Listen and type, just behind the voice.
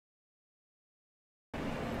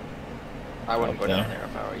I wouldn't go down there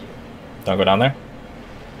if I were you. Don't go down there?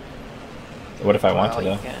 What if I want to, You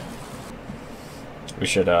though? can. We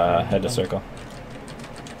should head to circle.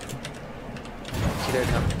 See, they're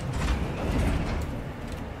coming.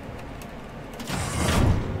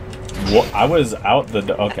 What? I was out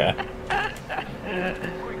the okay.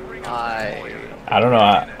 I don't know.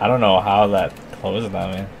 I don't know how that closed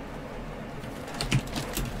on me.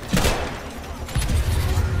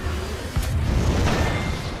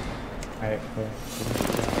 Alright, cool.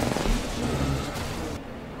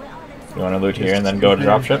 You want to loot here and then go to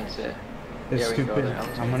dropship? It's we can go stupid. there.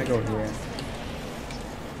 I'm gonna go here.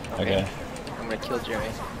 Okay. I'm gonna kill Jerry,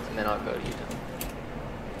 and then I'll go to you.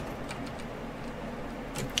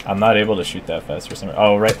 I'm not able to shoot that fast for some.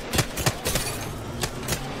 Oh, right.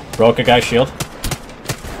 Broke a guy's shield.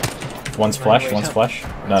 One's flesh. One's flesh.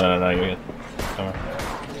 No. You're good. Don't worry.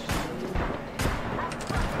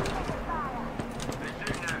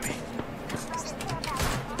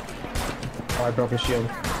 Oh, I broke his shield.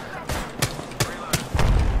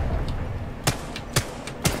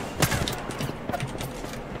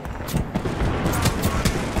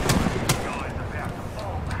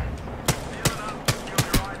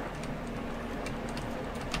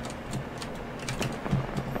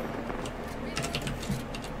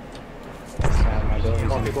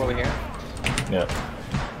 More people over here. Yep.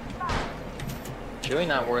 It's really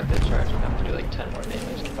not worth it charging up to do like 10 more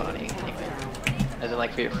damage to body anyway. As in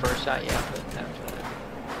like for your first shot, yeah, but after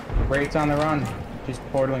that. Raid's on the run. She's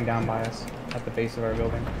portaling down by us at the base of our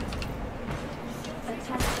building.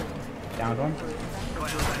 Downed one.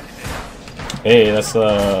 Hey, that's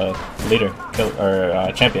the leader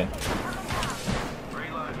or champion.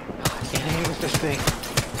 I can't aim with this thing.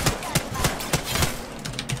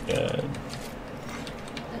 Good.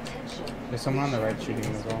 There's someone on the right shooting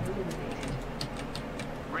as well.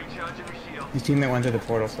 His teammate went to the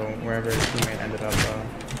portal, so wherever his teammate ended up,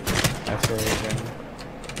 that's where he's in.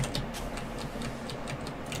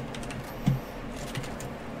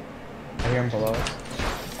 I hear him below us.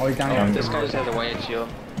 Oh, he's down here. This guy just has a white shield.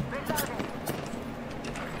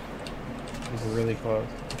 He's really close.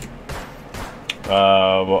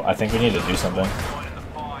 Well, I think we need to do something.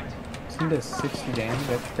 He does 60 damage,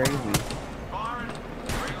 that's crazy.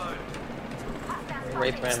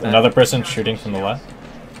 Wraith ran back. Another person shooting from the left.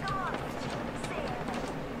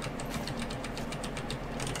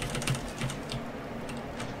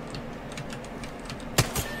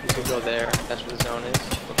 You could go there. That's where the zone is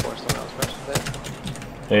before someone else rushes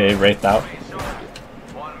it. They wraithed out.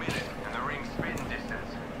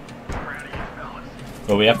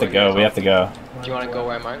 But we have to go. We have to go. Do you want to go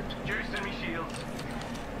where I marked?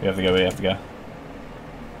 We have to go. We have to go.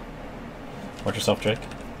 Watch yourself, Jake.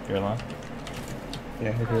 You're alone.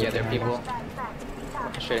 Yeah, There are people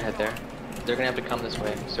straight ahead there. They're gonna have to come this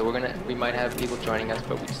way. So we might have people joining us,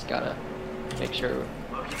 but we just gotta make sure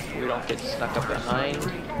we don't get stuck up behind.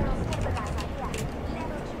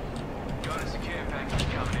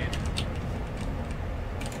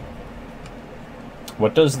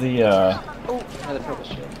 What does the Oh, another purple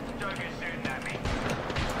shield.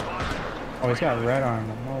 Oh, he's got red on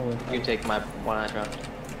him. Holy You can take my one round.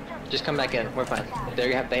 Just come back in. We're fine.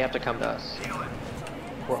 They have to come to us.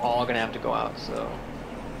 We're all gonna have to go out. So.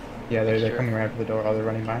 Yeah, they're Sure. coming right up to the door. Oh, they're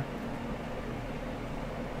running by.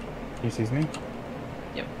 He sees me?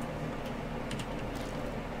 Yep.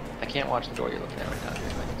 I can't watch the door you're looking at right now.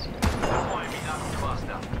 If I can see it.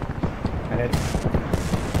 I hit.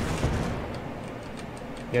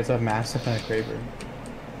 He has a massive and a Kraber.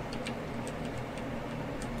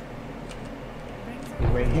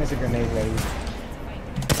 Wait, he has a grenade ready.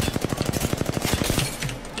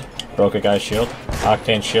 broke a guy's shield?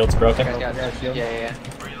 Octane shield's broken. Guys got Yeah, shield. yeah.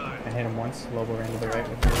 I hit him once. Lobo ran to the right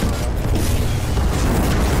with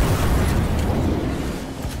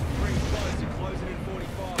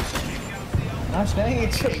Gosh dang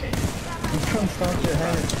it! Stop your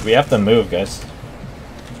head. We have to move, guys.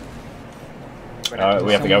 We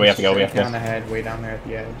have to go, we have to go, we have to Down go. ahead, way down there at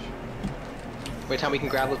the edge. Wait, Tom, we can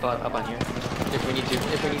grab up on here. If we need to,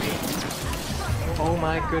 if we need to. Oh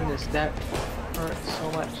my goodness, that hurts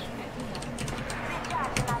so much.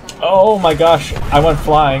 Oh my gosh, I went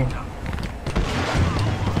flying.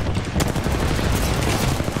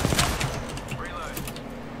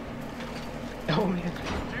 Oh man.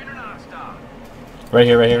 Right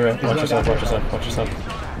here, right here, right. Watch yourself, watch yourself, watch yourself.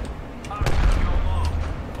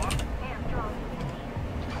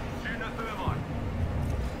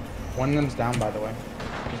 One of them's down, by the way.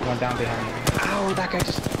 There's one down behind me. Ow, that guy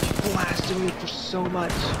just blasted me for so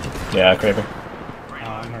much. Yeah, Kraber. Oh,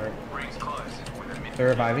 I'm hurt. They're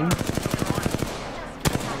reviving. I'm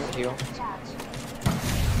gonna heal.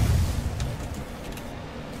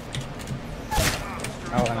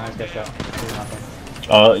 Oh, and I just got shot. There's nothing.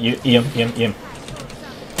 Oh, you, E him.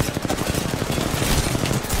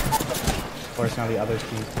 Of course, now the other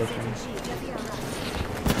team's pushing.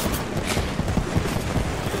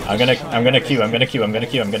 I'm gonna queue.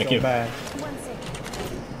 So bad.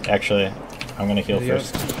 Actually, I'm gonna heal They're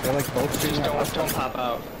first. they're like both Just shooting at us. don't pop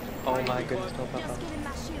out. Oh my goodness, don't pop out.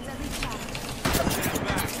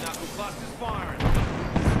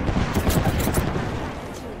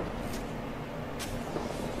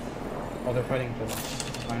 Oh, they're fighting each other.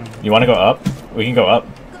 Finally. You wanna go up? We can go up.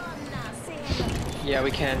 Yeah,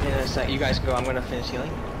 we can in a sec. You guys go. I'm gonna finish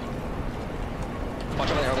healing.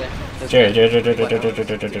 Watch over there. There's Jerry. Do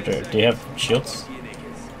you have shields?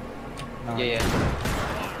 No. Yeah.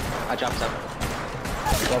 I dropped some.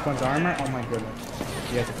 Both one's armor? Oh my goodness.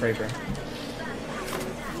 You have to Kraber.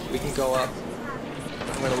 We can go up.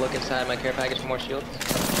 I'm gonna look inside my care package for more shields.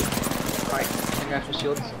 Alright, I got some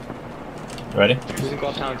shields. Ready? We can go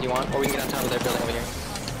uptown if you want, or we can get on top of their building over here.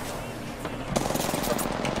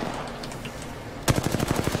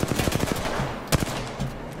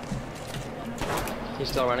 He's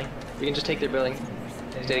still running. We can just take their building.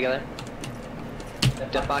 Stay together.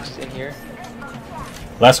 Death box is in here.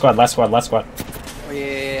 Last squad. Oh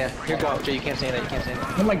yeah. Here, go. Jay, you can't stay in there.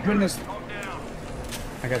 Oh my goodness!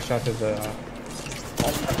 I got shot to the... I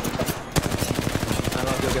don't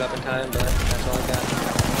know if you'll get up in time, but that's all I got.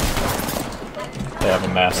 They have a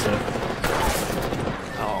master.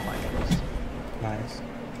 Oh my goodness. Nice.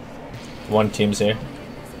 One team's here.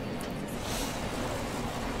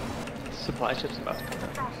 Supply ship's about to come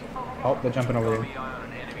out. Oh, they're jumping over there. I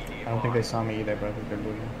don't think they saw me either, but I think they're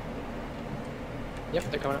moving. Yep,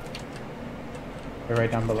 they're coming up. They're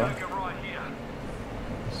right down below.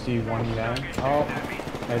 See one guy. Oh,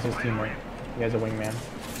 that's his teammate. He has a wingman.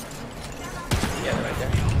 Yeah, they're right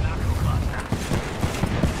there.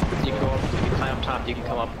 You can go up, you can climb up top, you can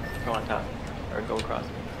come up, go on top, or go across.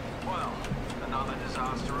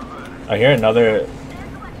 I hear another.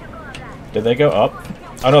 Did they go up?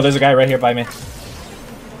 Oh no, there's a guy right here by me.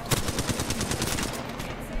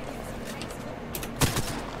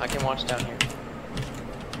 I can watch down here.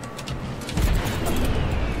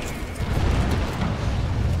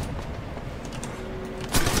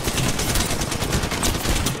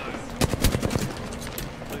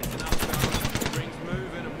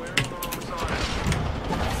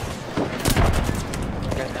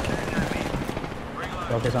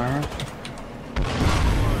 Broke his armor.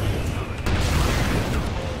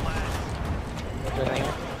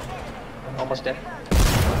 Almost dead.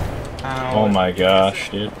 Ow. Oh my gosh,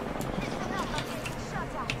 dude.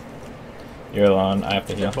 You're alone. I have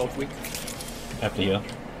to heal. Both weak.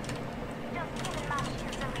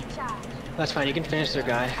 That's fine, you can finish their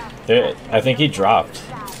guy. I think he dropped.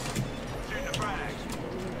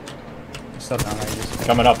 Still down there. Just...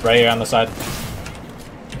 Coming up right here on the side.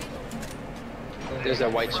 There's a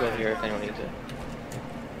white shield here if anyone needs it.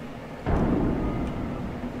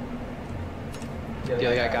 The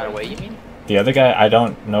other guy got away, you mean? The other guy, I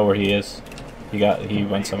don't know where he is. He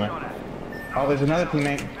went somewhere. Oh, there's another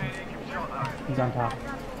teammate. He's on top.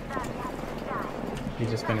 He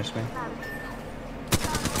just finished me.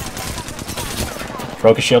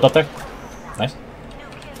 Broke his shield up there. Nice.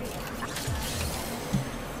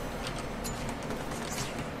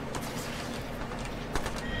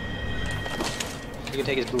 You can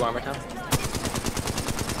take his blue armor, Tom.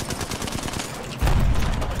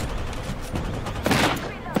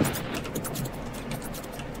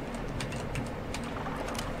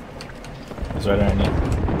 He's right underneath.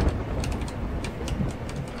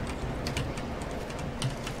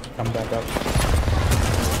 Come back up.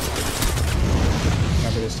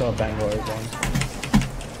 Remember, there's still a Bangalore going.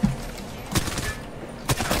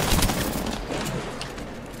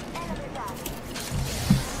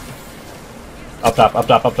 Up top.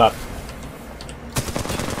 That was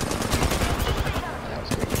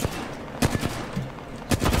great.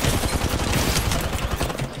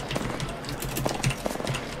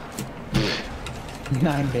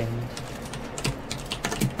 9 damage.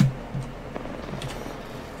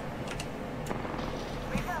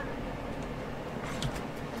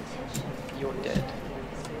 You're dead.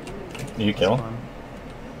 Did you kill him?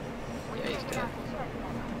 Yeah, he's dead.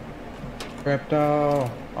 Crypto!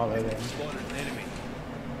 Oh, they're there.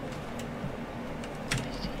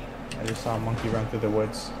 I just saw a monkey run through the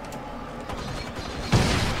woods.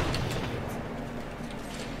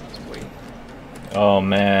 Let's wait. Oh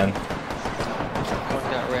man. One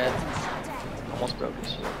got red. Almost broke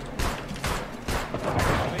his shield.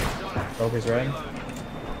 Broke his red.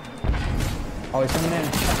 Oh, he's coming in.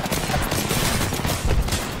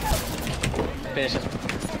 Finish him.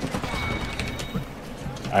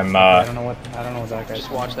 I'm I don't know what that guy's Just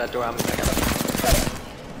doing. watch that door. I gotta.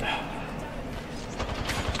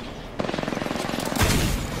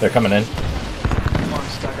 They're coming in. Oh, I'm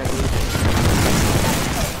stuck. I believe.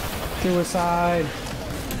 Suicide.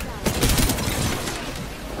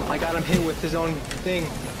 I got him hit with his own thing.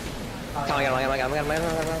 I got him.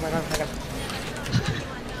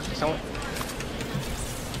 Someone.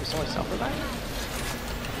 Did someone self-revive?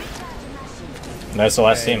 That's the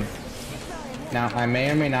last team. Now I may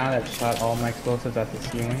or may not have shot all my explosives at the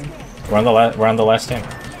ceiling. We're on the last team.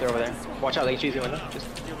 They're over there. Watch out, they choose the window. Just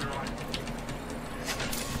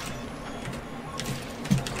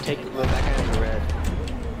take the back end of the red.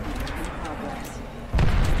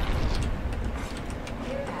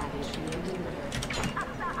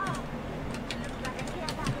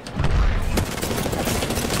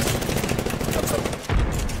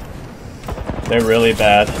 They're really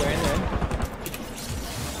bad. They're in there.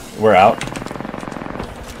 We're out.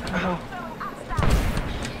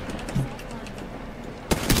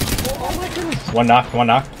 Oh my goodness! One knock.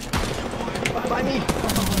 By me!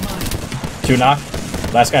 2 knock.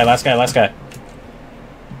 Last guy.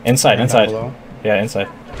 Inside. Down below. Yeah, inside.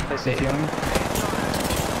 They say Ceiling.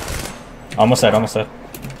 Almost dead.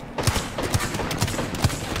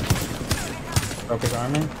 Broke his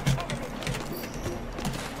armor.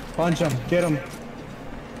 Punch him. Get him.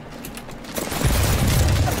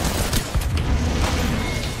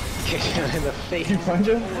 kick him in the face. You punch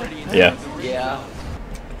him? Yeah. Yeah.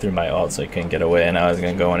 Threw my ult so he couldn't get away, and I was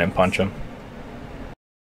gonna go in and punch him.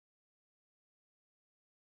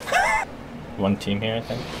 One team here, I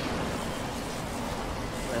think.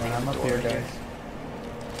 I'm up here, guys.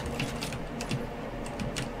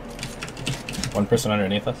 One person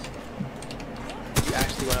underneath us. You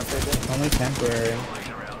actually went up there, dude? Only temporary.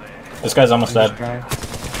 This guy's almost dead.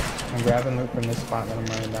 I'm grabbing loot from this spot that I'm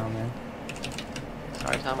running down there.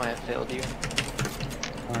 Sorry, Tom, I have failed you.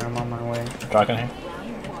 Alright, I'm on my way. Talking here.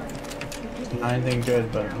 Not anything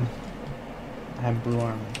good, but I have blue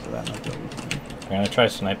armor, so that might be able to. I'm gonna try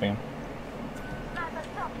sniping him.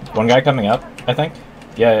 One guy coming up, I think.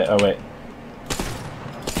 Yeah. Oh wait.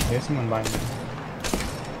 There's someone by me.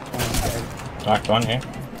 Knocked one here.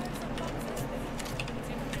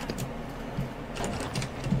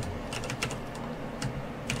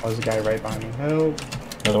 Oh, there's a guy right behind me. Help!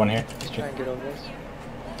 Another one here. Let's try and get over this.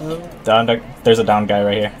 Help! Down. There's a down guy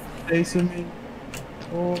right here. Chasing me!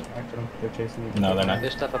 Oh, actually, they're chasing me. No, they're not.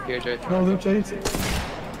 There's stuff up here, Jared. No, they're chasing.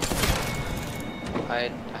 I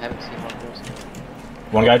haven't seen one person.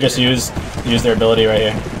 One guy just used their ability right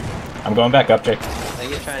here. I'm going back up, Jake. I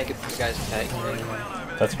think he's trying to get these guys tagged anyway.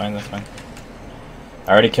 That's fine. I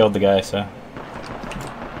already killed the guy, so.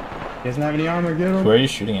 He doesn't have any armor, get him! Where are you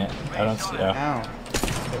shooting at? I don't see. Oh. Ow.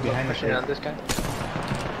 They're behind the Pushing shade. on this guy.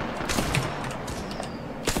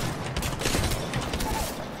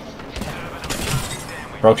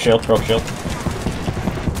 Broke shield.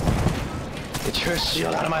 Get your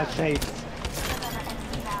shield out of my face.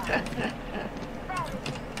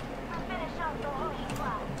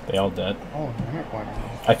 They all dead. Oh, they're not quite.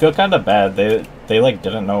 I feel kind of bad. They like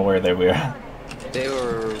didn't know where they were. They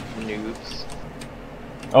were noobs.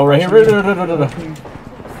 Oh, right here.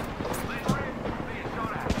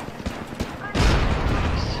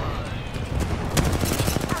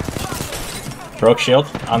 Broke shield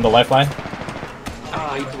on the lifeline.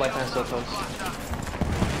 Ah, you can lifeline so close.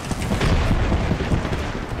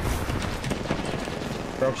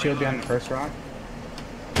 Broke shield behind the first rock.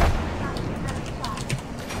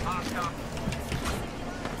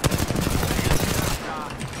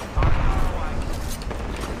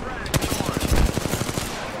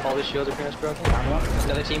 All the shields are pretty much broken.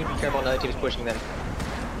 Another team, be careful, another team is pushing them.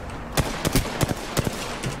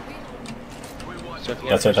 So if you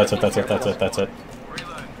That's it.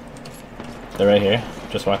 They're right here.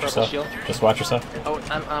 Just watch yourself. shield. Just watch yourself. Oh,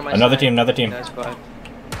 I'm on my Another side. team. Nice squad.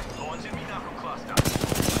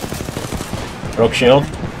 Broke shield.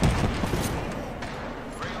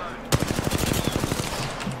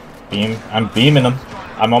 Beam. I'm beaming them.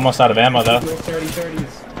 I'm almost out of ammo though.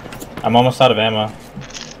 30s. I'm almost out of ammo.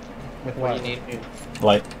 With What what? do you need?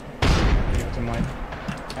 Light. Give it some light. I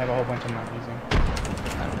have a whole bunch I'm not using.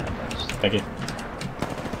 I don't have much. Thank you.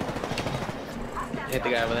 Hit the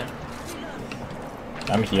guy over there.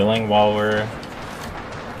 I'm healing while we're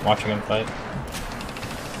watching him fight.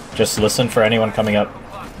 Just listen for anyone coming up.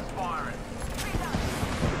 I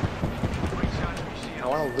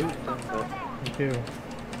want to loot them, but Me too.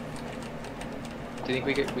 do you think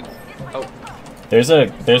we could? Oh, There's a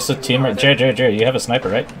team right. Jerry, you have a sniper,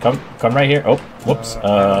 right? Come right here. Oh, whoops.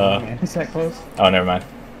 Man, is that close? Oh, never mind.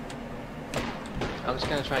 I'm just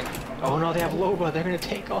gonna try and... Oh no, they have Loba. They're gonna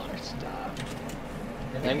take all our stuff.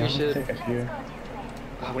 I think we should... Take a few.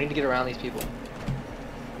 Oh, we need to get around these people.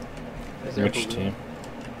 Is there a Which balloon? team?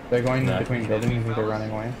 They're going No. between buildings. I think they're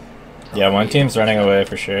running away. Yeah, one team's running away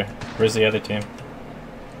for sure. Where's the other team?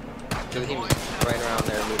 The other team's right around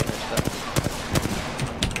there looting their stuff.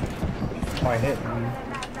 Oh, I hit.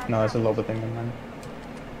 No, that's a Loba thing, man.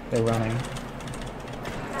 They're running.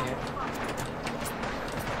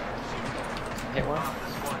 Hit one.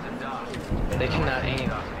 They cannot aim.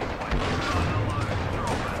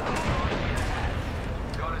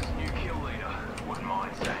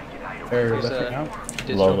 They're There's lifting a out.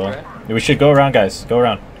 digital Loba. threat. We should go around, guys. Go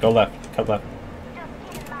around. Go left. Cut left.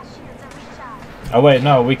 Oh wait,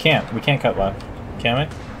 no, we can't. We can't cut left. Can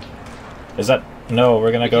we? Is that... No,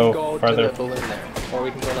 we're gonna We can go to farther. the balloon there, or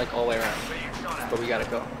we can go like all the way around. But we gotta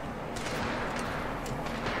go.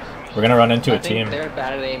 We're gonna run into I a think team. they're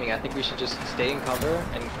bad at aiming. I think we should just stay in cover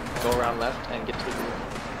and go around left and get to the balloon.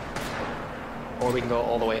 Or we can go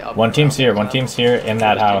all the way up. One team's around here. the One top. team's here in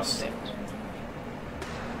that Just take house. the damage.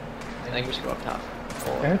 I think we should go up top.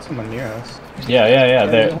 I heard someone near us. Yeah, yeah,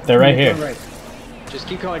 yeah. They're right here. Right. Just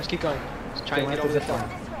keep going. Just keep going. Just try and get over the top.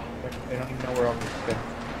 They don't even know we're over. Good.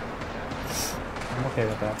 I'm okay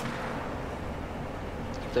with that.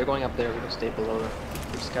 If they're going up there, we can stay below them.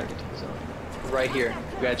 We just gotta get to the zone. Right here.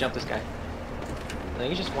 We gotta jump this guy. I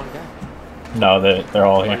think it's just one guy. No, they're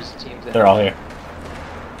all Or here. his team's there. They're all here.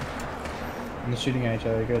 I'm just shooting at each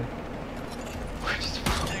other. Good. We're just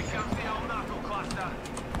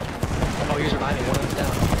Oh, he's reviving. One of them's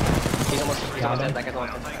down. He's almost dead. That guy's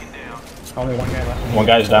almost dead. Only one guy left. One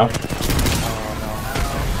guy's down. Oh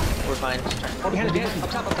We're fine. Just trying. Oh, behind us. Up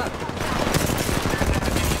top, up top.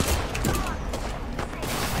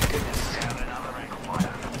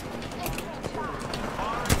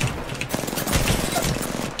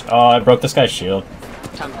 Oh, I broke this guy's shield.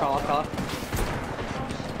 Time to call off, call off.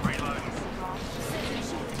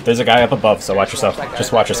 There's a guy up above, so watch yourself. That guy,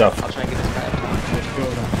 Just watch yourself. I'll try and get this guy up top. no. There's two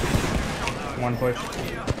of them. One push.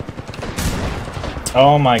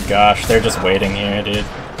 Oh my gosh, they're just waiting here, dude.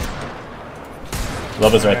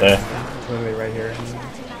 Loba's right there. Literally right here.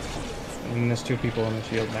 And there's two people in the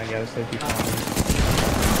shield, and I gotta stay people on.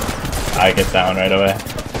 I get down right away.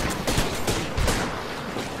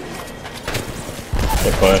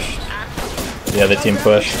 They pushed. The other team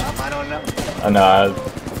pushed. I don't know. No,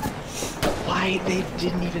 Why they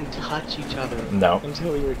didn't even touch each other no.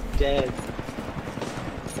 until we were dead.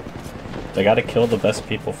 They gotta kill the best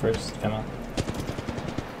people first. Come on.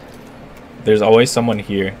 There's always someone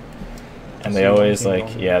here. And they See one always team like,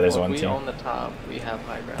 going. yeah, there's Well, one if we team. own the top, we have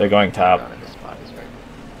high ground. They're going High top. ground in this spot is right.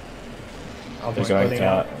 They're going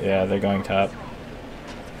top. Yeah, they're going top.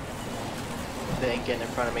 They ain't getting in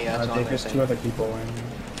front of me. That's all I'm There's saying. two other people, and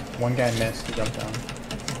one guy missed to jump down.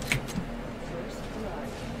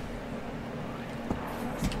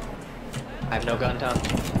 I have no gun, Tom.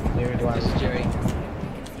 Neither do I. This is Jerry. I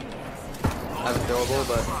have a throwable,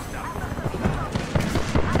 but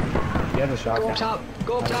He has a shotgun. go up top.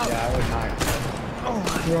 Go up top. Yeah, I would not. Oh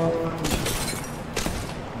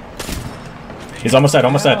my. He's almost dead,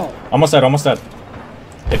 almost dead. Almost dead, almost dead.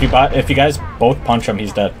 If you guys both punch him,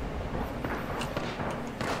 he's dead.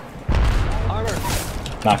 Armor.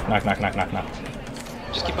 Knock, knock, knock, knock, knock, knock.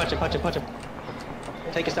 Just keep punching, punching, punching.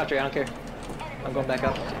 Take a stop, Jerry. I don't care. I'm going back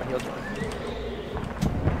up. I'm healed.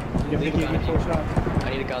 You have to keep me full shot. I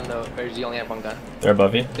need a gun though. Or does he only have one gun? They're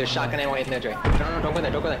above you. There's shotgun ammo in there, Dre. No, don't go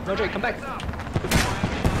there, don't go there. No, Dre, come back.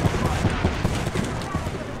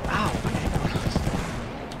 Ow.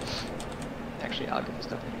 Actually, I'll get this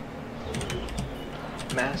stuff.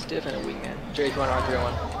 Mastiff and a wingman. Jerry, if you want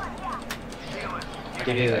R301. I'll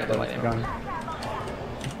give you the light ammo. Gun.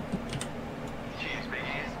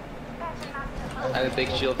 I have a big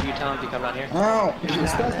shield for you, Tom, if you come down here. Oh!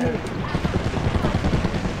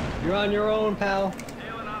 You're on your own, pal.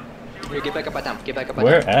 Here, get back up by Tom. Get back up by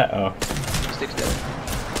Where Tom. at? Oh. Stick still.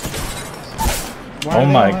 Oh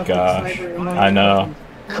my gosh. I know.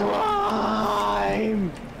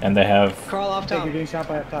 Climb! And they have... Crawl off, You're Tom. getting shot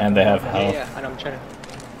by a top. And they have Yeah, health. yeah, I know, I'm trying to.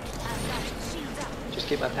 Just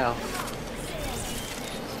get my pal. I'm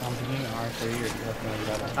thinking R3 or definitely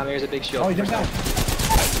better. Tom, here's a big shield. Oh, he jumped out!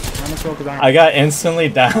 I'm gonna smoke his arm. I got instantly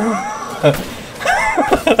down.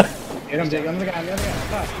 Hit him, Jake. I'm the guy,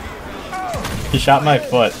 Top. He shot my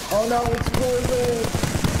foot. Oh no, it's poison!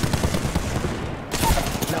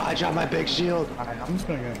 No, I dropped my big shield. Alright, I'm just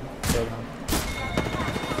gonna kill him.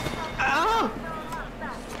 Ah!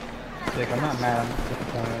 Jake, I'm not mad. I'm just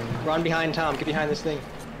disappointed. Run behind Tom. Get behind this thing.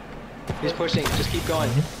 He's pushing. Just keep going.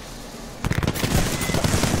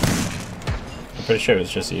 I'm pretty sure it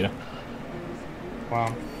was just you.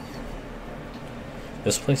 Wow.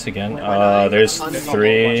 This place again? There's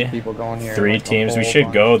three teams. We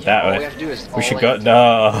should go that All we way. have to do is We should all go. in.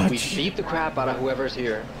 No. We beat the crap out of whoever's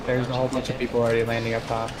here. There's a whole bunch of people already landing up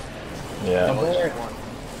top. Yeah.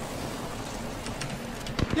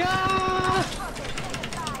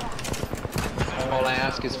 All I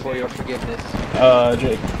ask is for your forgiveness.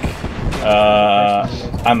 Jake.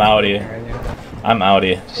 I'm outie. I'm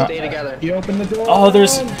outie. Stay together. You open the door. Oh,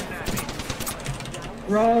 there's.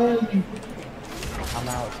 Run. I'm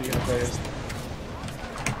out. See you guys.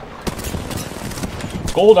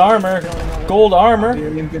 Gold armor. Gold I'll armor.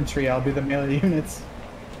 be infantry. I'll be the melee units.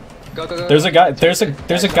 Go, go, go. There's a guy. There's a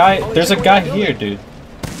guy here, dude.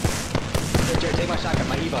 Jared, take my shotgun,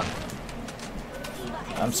 my Eva.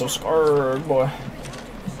 I'm so scared, boy.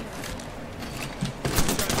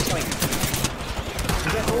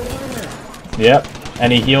 Yep,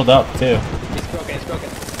 and he healed up too. It's broken, it's broken.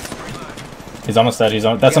 He's almost dead. He's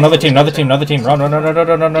on. That's another team. Another team. Another team. Run! Run! Run! Run! Run!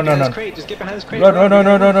 Run! Run! Run! Run! Crate. Just get behind this crate. Run! Run! Run!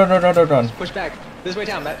 Run! Run! Run! Run! Run! Run! Push back. This way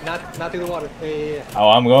down, not through the water. Yeah.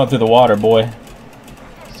 Oh, I'm going through the water, boy.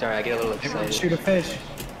 Sorry, I get a little excited. Shoot a fish.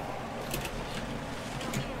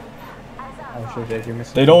 Oh shit, Dave, you're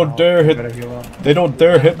missing. They don't dare hit. They don't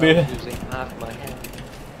dare hit me. I'm losing half my head.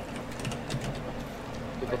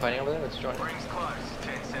 People fighting over there? Let's join.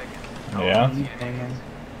 Yeah.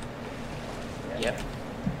 Yep.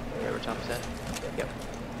 Whatever Tom said. Yep.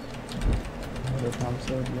 Whatever Tom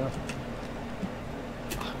said, yep.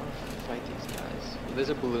 I want to fight these guys. Well, there's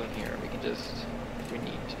a balloon here. We can just, if we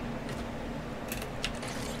need to.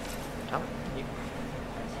 Tom, you.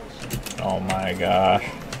 Oh my gosh.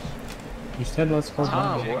 You said let's go.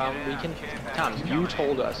 Tom, we can. Tom, you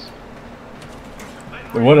told us.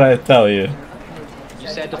 What did I tell you? You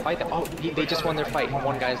said to fight them. Oh, they just won their fight.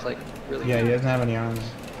 One guy's like really. Yeah, he doesn't have any armor.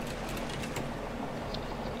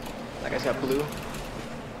 That guy's got blue.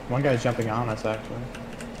 One guy's jumping on us actually.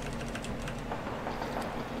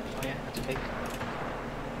 Oh yeah, that's a fake.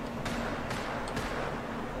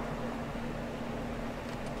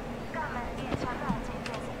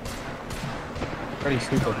 Pretty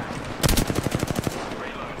stupid.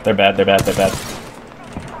 They're bad. They're bad. They're bad.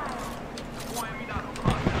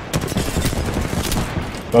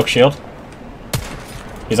 Broke shield.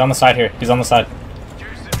 He's on the side here. He's on the side.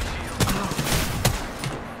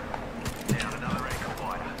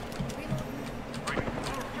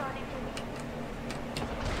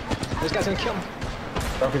 This guy's gonna kill him.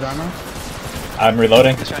 Broke his armor? I'm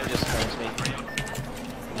reloading. He's trying to just harass me.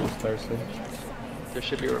 He's thirsty. There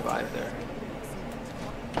should be a revive there.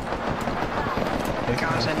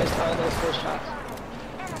 Gosh, I missed all those first shots.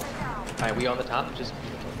 Alright, we on the top? Just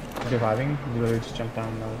Reviving? You literally just jumped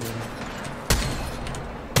down.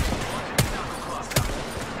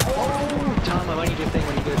 oh, Tom, I want you to do a thing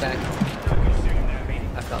when you get it back.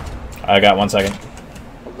 I fell. I got 1 second.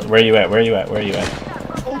 Where you at? Where you at? Where you at?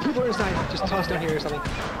 Oh, people are inside. Just toss down here or something.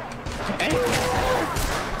 Anywhere!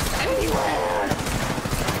 Anywhere!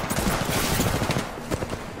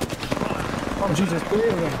 Oh Jesus, 3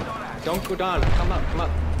 of them! Don't go down. Come up, come up.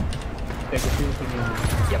 Take a few of them.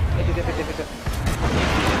 Yep.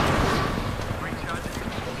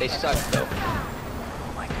 They suck though.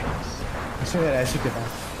 Oh my goodness. I should have actually get back.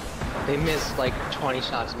 They missed like 20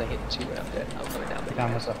 shots and they hit 2 and I'm dead. I'm coming down.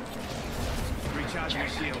 Down, what's up? Recharge your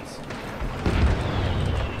shields.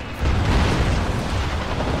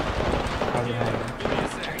 How's it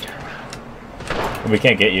happening? We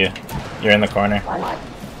can't get you. You're in the corner.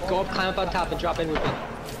 Go up, climb up on top and drop in with me.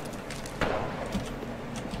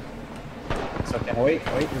 It's okay. Wait,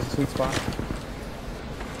 there's a sweet spot.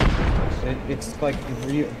 It's like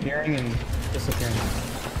reappearing and disappearing.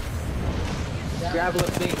 Grab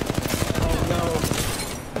with me. Oh no.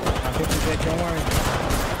 I'm 50, don't worry.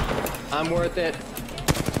 I'm worth it.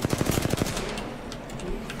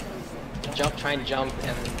 Jump, try and jump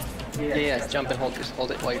and yeah, jump and hold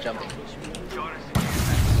it while you're jumping.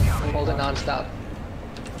 Hold it non-stop.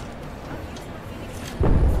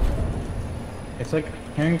 It's like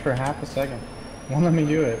hearing for half a second. Won't let me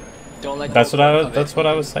do it. Don't let go That's what of That's it. what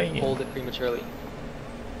I was saying. Hold it prematurely.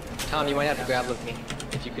 Tom, you might have to grab with me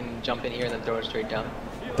if you can jump in here and then throw it straight down.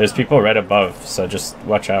 There's people right above, so just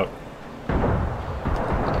watch out.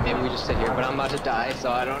 Okay, maybe we just sit here, but I'm about to die, so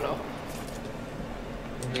I don't know.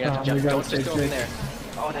 We have to jump. Don't just go in there.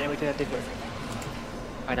 Oh, that did work.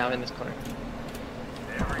 Alright, now I'm in this corner.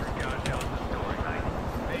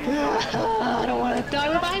 I don't want to die.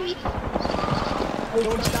 Revive me!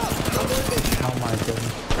 Don't stop. I'm with it. Oh my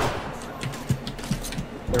goodness.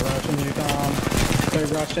 They're rushing you, Tom. They're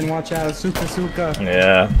rushing. Watch out. Suka.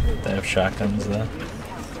 Yeah, they have shotguns though.